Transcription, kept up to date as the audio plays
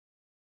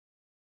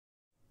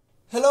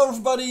Hello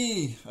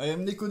everybody, I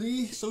am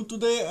NicoD. So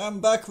today I'm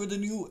back with a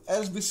new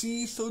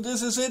SBC. So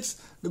this is it,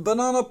 the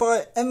Banana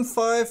Pi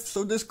M5.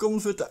 So this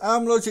comes with the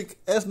ARMlogic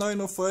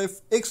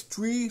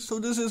S905X3. So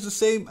this is the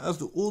same as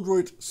the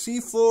Odroid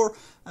C4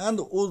 and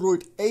the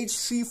Odroid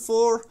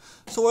HC4.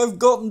 So I've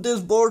gotten this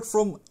board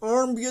from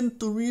Armbian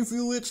to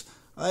review it.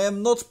 I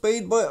am not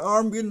paid by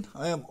Armbian.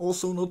 I am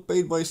also not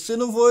paid by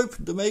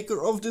NicoD, the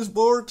maker of this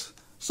board.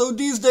 So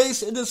these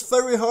days it is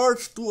very hard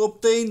to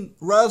obtain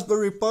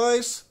Raspberry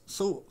Pis,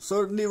 so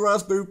certainly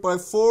Raspberry Pi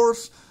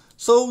 4s.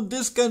 So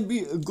this can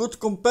be a good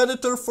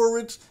competitor for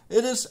it.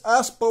 It is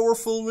as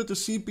powerful with the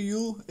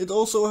CPU. It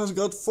also has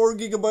got 4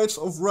 GB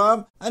of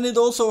RAM and it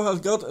also has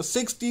got a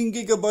 16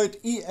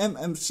 GB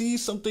eMMC,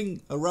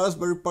 something a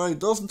Raspberry Pi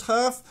doesn't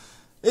have.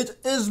 It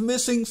is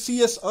missing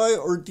CSI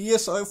or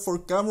DSI for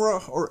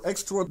camera or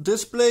extra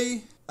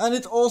display. And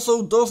it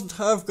also doesn't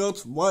have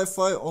got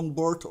Wi-Fi on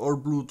board or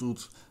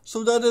Bluetooth.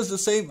 So that is the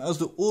same as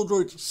the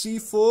Odroid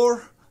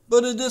C4.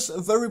 But it is a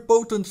very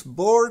potent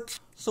board.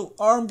 So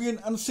Armbian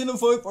and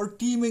NicoD are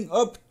teaming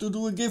up to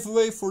do a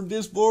giveaway for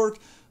this board.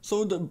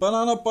 So the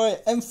Banana Pi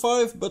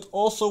M5 but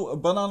also a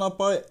Banana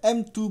Pi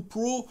M2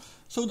 Pro.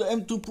 So the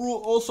M2 Pro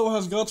also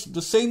has got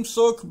the same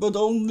SoC but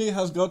only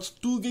has got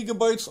 2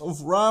 GB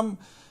of RAM.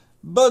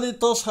 But it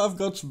does have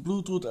got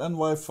Bluetooth and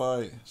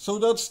Wi-Fi. So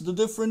that's the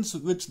difference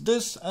with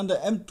this and the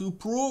M2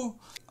 Pro.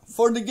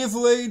 For the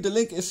giveaway, the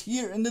link is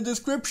here in the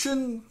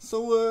description.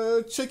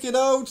 So check it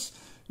out.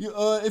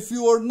 If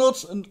you are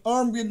not an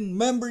Armbian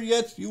member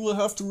yet, you will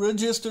have to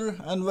register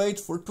and wait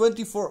for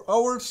 24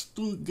 hours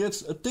to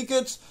get a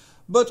ticket.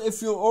 But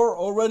if you are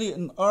already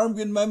an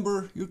Armbian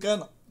member, you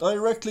can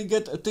directly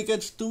get a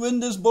ticket to win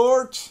this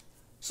board.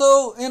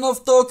 So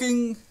enough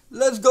talking,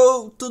 let's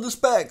go to the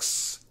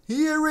specs.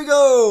 Here we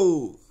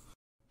go!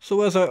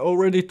 So as I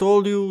already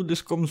told you,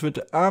 this comes with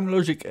the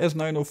ARMlogic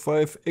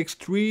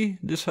S905X3.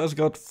 This has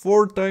got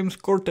 4x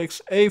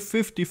Cortex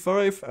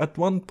A55 at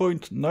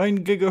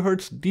 1.9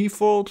 GHz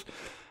default.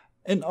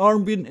 In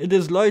Armbian it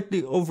is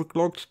lightly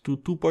overclocked to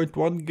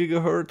 2.1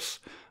 GHz.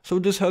 So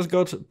this has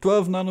got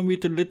 12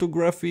 nanometer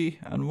lithography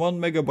and 1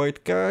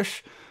 MB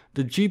cache.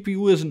 The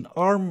GPU is an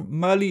ARM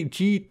Mali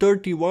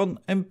G31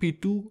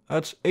 MP2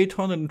 at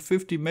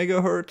 850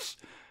 MHz.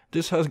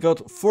 This has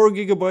got 4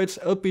 GB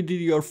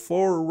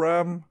LPDDR4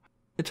 RAM.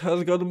 It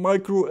has got a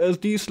micro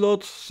SD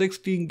slot,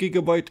 16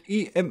 GB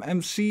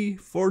eMMC,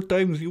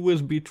 4x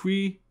USB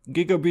 3,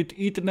 gigabit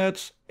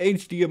Ethernet,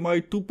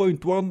 HDMI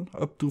 2.1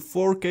 up to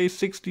 4K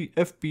 60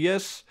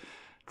 FPS,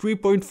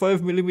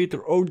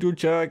 3.5mm audio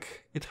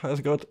jack. It has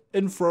got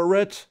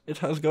infrared, it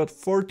has got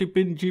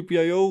 40-pin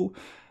GPIO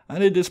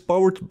and it is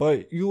powered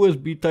by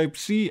USB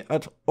Type-C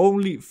at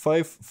only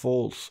 5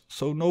 volts,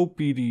 so no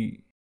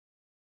PD.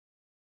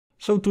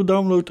 So to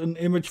download an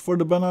image for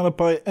the Banana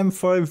Pi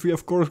M5 we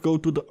of course go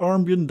to the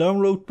Armbian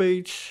download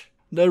page.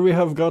 There we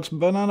have got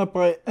Banana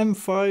Pi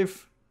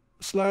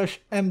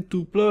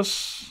M5/M2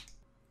 Plus.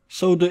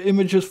 So the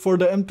images for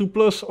the M2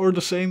 Plus are the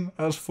same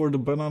as for the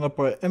Banana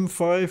Pi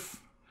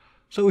M5.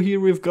 So here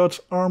we've got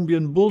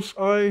Armbian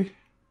Bullseye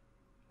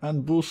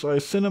and Bullseye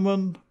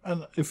Cinnamon.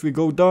 And if we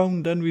go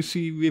down then we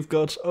see we've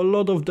got a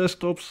lot of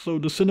desktops. So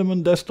the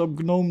Cinnamon desktop,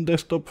 GNOME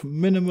desktop,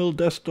 Minimal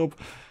desktop,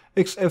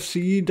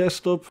 XFCE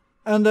desktop.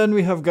 And then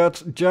we have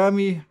got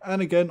Jammy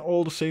and again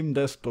all the same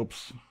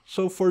desktops.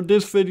 So for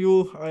this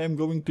video I am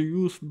going to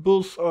use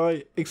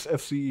Bullseye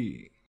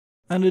XFCE.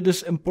 And it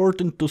is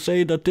important to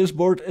say that this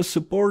board is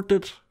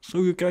supported,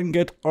 so you can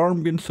get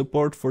Armbian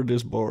support for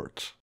this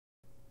board.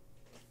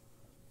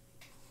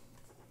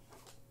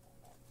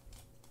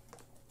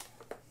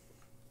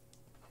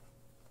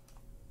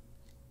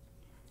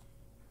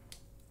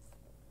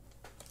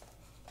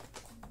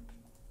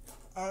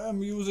 I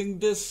am using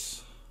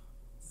this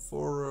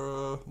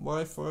for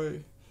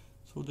Wi-Fi,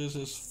 so this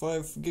is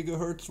 5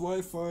 GHz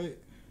Wi-Fi.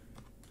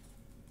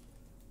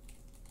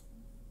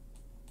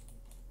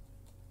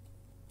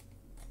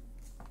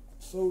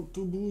 So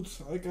to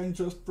boot I can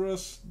just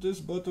press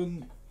this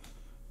button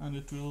and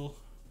it will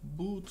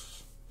boot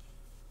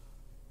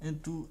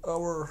into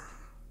our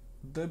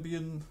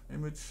Debian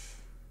image.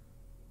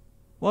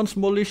 One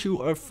small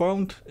issue I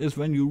found is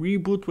when you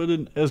reboot with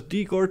an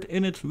SD card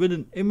in it with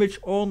an image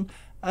on,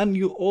 and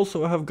you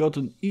also have got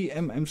an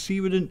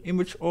eMMC with an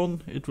image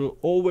on, it will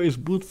always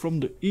boot from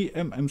the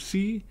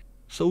eMMC.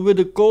 So with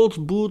a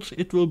cold boot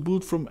it will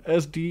boot from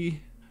SD,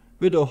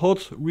 with a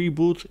hot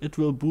reboot it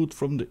will boot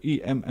from the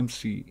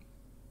eMMC.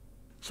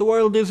 So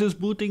while this is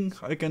booting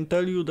I can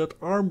tell you that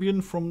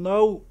Armbian from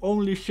now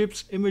only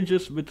ships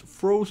images with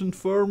frozen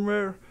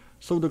firmware,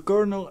 so the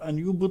kernel and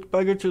U-boot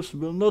packages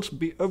will not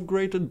be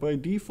upgraded by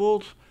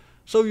default.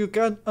 So you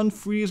can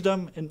unfreeze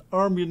them in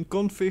Armbian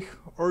config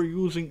or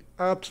using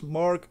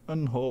apt-mark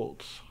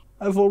unhold.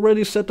 I've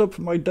already set up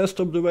my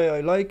desktop the way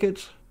I like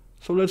it.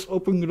 So let's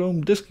open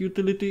GNOME disk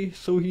utility.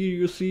 So here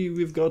you see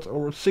we've got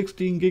our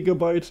 16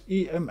 GB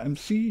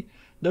eMMC.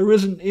 There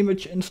is an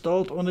image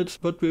installed on it,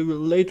 but we will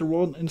later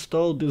on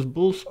install this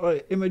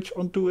Bullseye image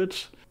onto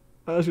it.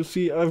 as you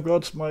see, I've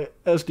got my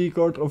SD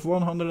card of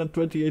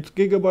 128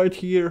 GB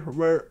here,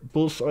 where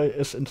Bullseye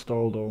is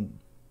installed on.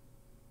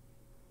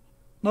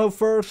 Now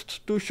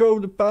first, to show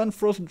the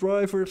Panfrost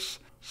drivers,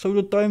 so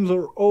the times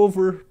are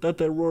over that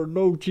there were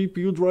no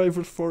GPU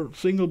drivers for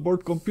single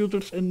board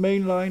computers in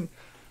mainline.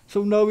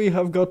 So now we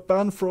have got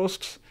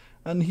Panfrost,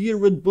 and here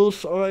with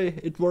Bullseye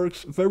it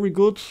works very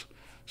good.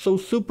 So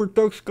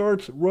SuperTux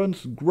card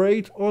runs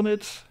great on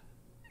it,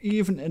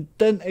 even in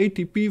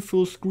 1080p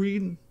full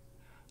screen.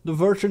 The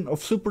version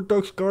of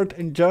SuperTux card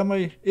in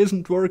Jammy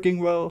isn't working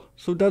well,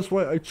 so that's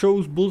why I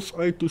chose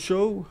Bullseye to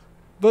show.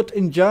 But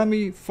in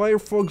Jammy,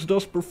 Firefox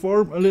does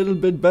perform a little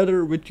bit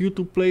better with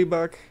YouTube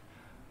playback.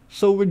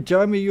 So with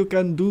Jammy you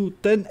can do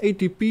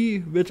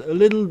 1080p with a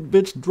little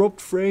bit dropped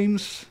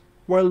frames,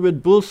 while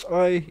with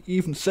Bullseye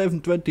even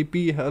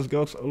 720p has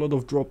got a lot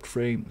of dropped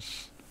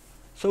frames.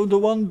 So the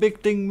one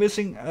big thing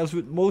missing, as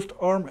with most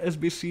ARM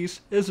SBCs,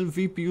 is the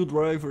VPU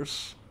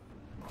drivers.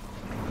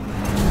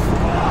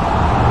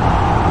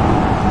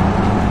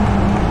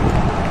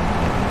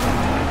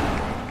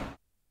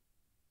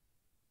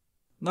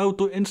 Now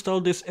to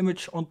install this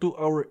image onto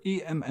our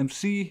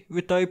eMMC,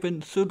 we type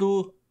in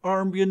sudo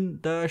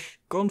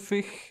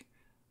armbian-config,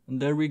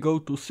 and there we go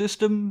to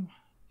system.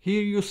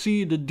 Here you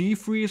see the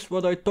defreeze,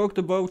 what I talked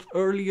about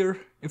earlier,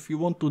 if you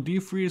want to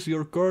defreeze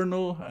your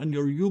kernel and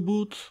your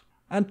U-boot.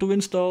 And to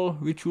install,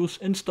 we choose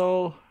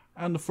install,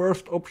 and the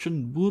first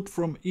option, boot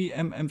from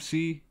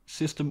eMMC,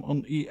 system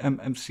on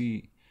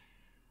eMMC.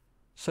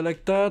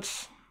 Select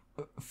that,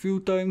 a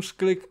few times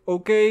click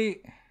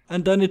OK,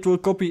 and then it will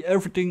copy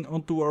everything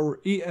onto our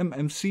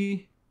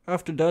eMMC.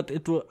 After that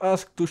it will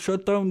ask to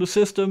shut down the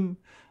system,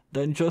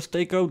 then just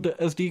take out the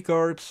SD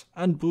cards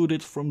and boot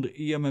it from the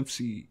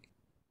eMMC.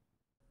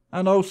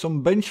 And now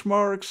some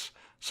benchmarks.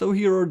 So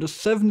here are the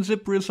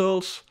 7-zip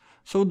results.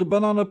 So the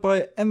Banana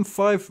Pi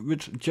M5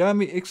 with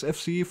Jammy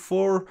XFCE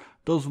 4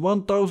 does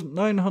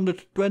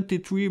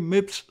 1923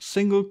 MIPS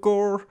single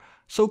core.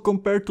 So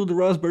compared to the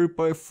Raspberry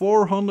Pi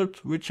 400,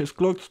 which is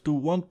clocked to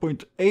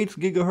 1.8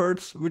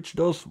 GHz, which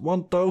does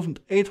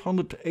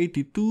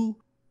 1882.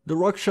 The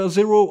Raksha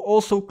Zero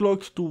also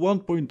clocked to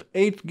 1.8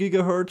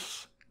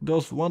 GHz,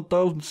 does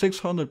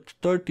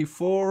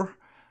 1634.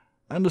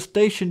 And the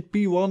Station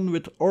P1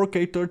 with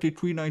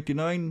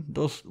RK3399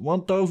 does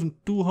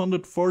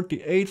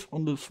 1248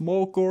 on the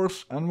small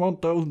cores and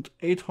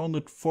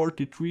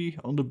 1843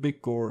 on the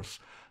big cores.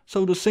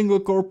 So the single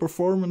core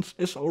performance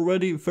is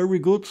already very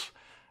good.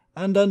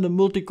 And then the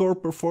multi-core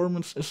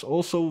performance is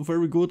also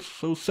very good.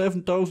 So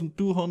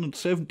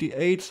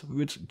 7278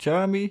 with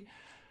Jammy.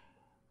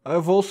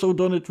 I've also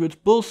done it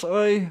with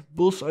Bullseye.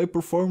 Bullseye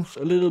performs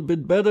a little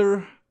bit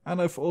better. And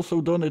I've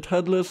also done it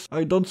headless.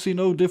 I don't see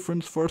no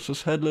difference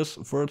versus headless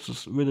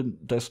versus with a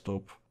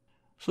desktop.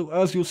 So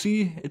as you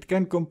see, it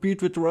can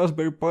compete with the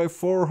Raspberry Pi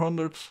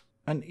 400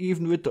 and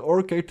even with the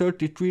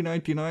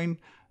RK3399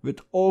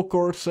 with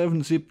all-core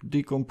 7-zip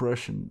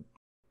decompression.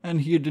 And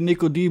here the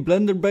NicoD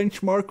Blender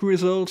benchmark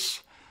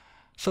results.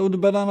 So the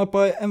Banana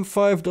Pi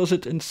M5 does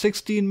it in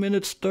 16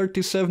 minutes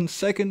 37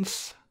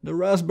 seconds. The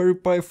Raspberry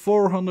Pi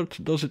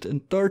 400 does it in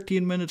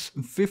 13 minutes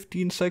and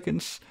 15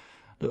 seconds.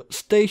 The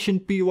Station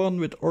P1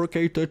 with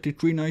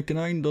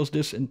RK3399 does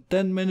this in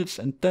 10 minutes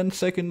and 10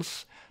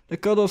 seconds. The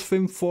Kadas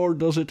Vim 4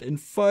 does it in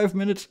 5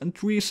 minutes and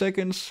 3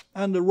 seconds.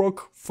 And the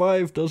Rock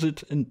 5 does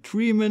it in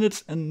 3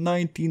 minutes and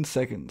 19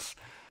 seconds.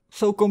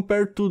 So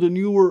compared to the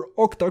newer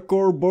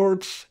octa-core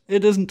boards,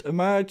 it isn't a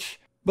match,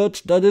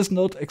 but that is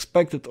not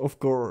expected of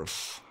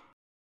course.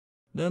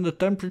 Then the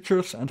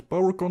temperatures and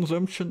power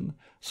consumption.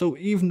 So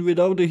even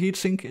without the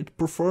heatsink it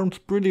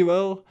performed pretty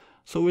well.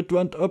 So it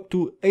went up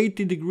to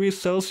 80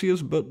 degrees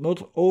Celsius but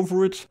not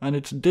over it, and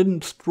it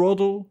didn't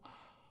throttle.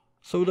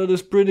 So that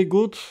is pretty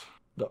good.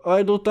 The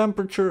idle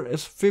temperature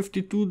is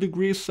 52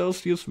 degrees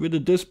Celsius with a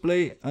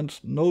display and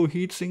no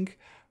heatsink.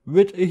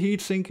 With a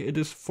heatsink it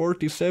is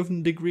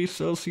 47 degrees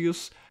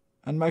Celsius,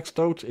 and maxed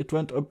out it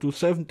went up to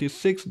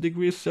 76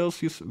 degrees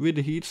Celsius with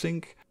a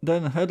heatsink.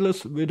 Then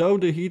headless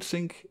without a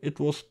heatsink it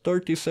was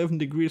 37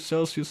 degrees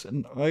Celsius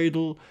and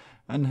idle,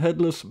 and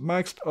headless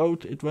maxed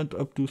out it went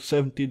up to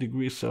 70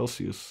 degrees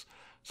Celsius.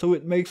 So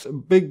it makes a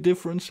big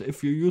difference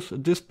if you use a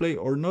display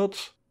or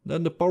not.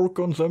 Then the power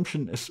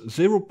consumption is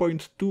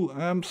 0.2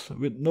 amps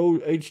with no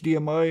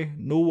HDMI,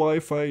 no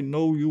Wi-Fi,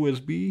 no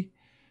USB.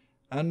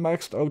 And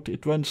maxed out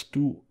it went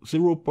to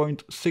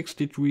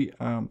 0.63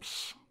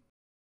 amps.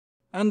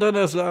 And then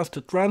as last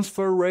the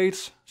transfer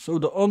rates. So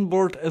the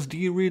onboard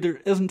SD reader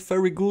isn't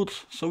very good,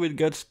 so it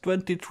gets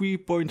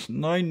 23.9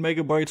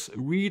 megabytes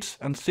read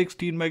and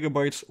 16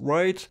 megabytes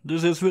write.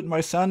 This is with my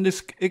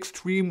SanDisk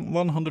Extreme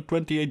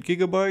 128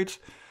 gigabytes.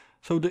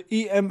 So the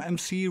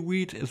eMMC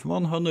read is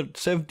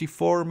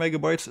 174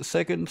 megabytes a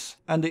second,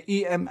 and the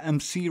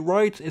eMMC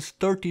write is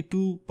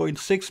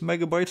 32.6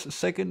 megabytes a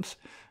second.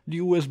 The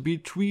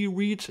USB 3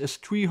 read is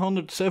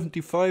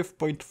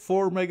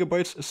 375.4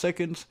 megabytes a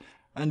second,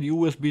 and the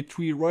USB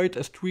 3 write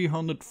is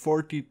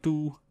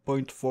 342.4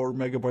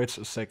 megabytes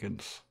a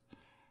second.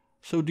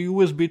 So the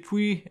USB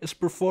 3 is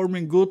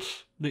performing good,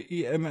 the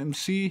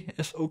eMMC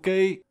is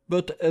okay,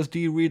 but the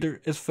SD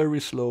reader is very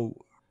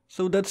slow.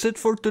 So that's it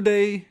for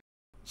today.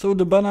 So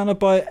the Banana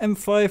Pi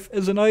M5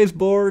 is a nice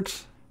board.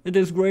 It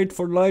is great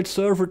for light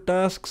server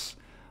tasks.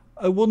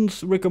 I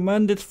wouldn't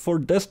recommend it for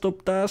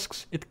desktop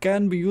tasks. It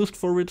can be used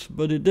for it,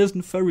 but it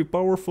isn't very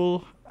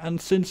powerful, and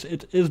since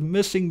it is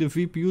missing the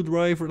VPU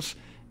drivers,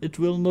 it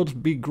will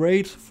not be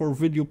great for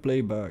video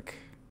playback.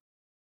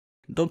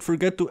 Don't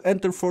forget to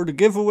enter for the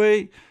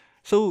giveaway.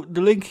 So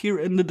the link here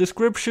in the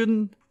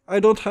description. I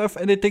don't have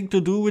anything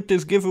to do with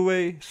this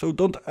giveaway, so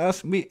don't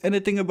ask me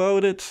anything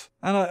about it.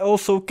 And I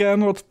also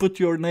cannot put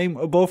your name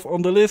above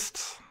on the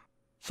list.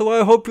 So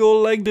I hope you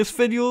all like this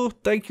video.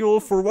 Thank you all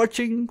for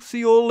watching. See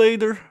you all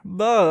later.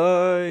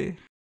 Bye.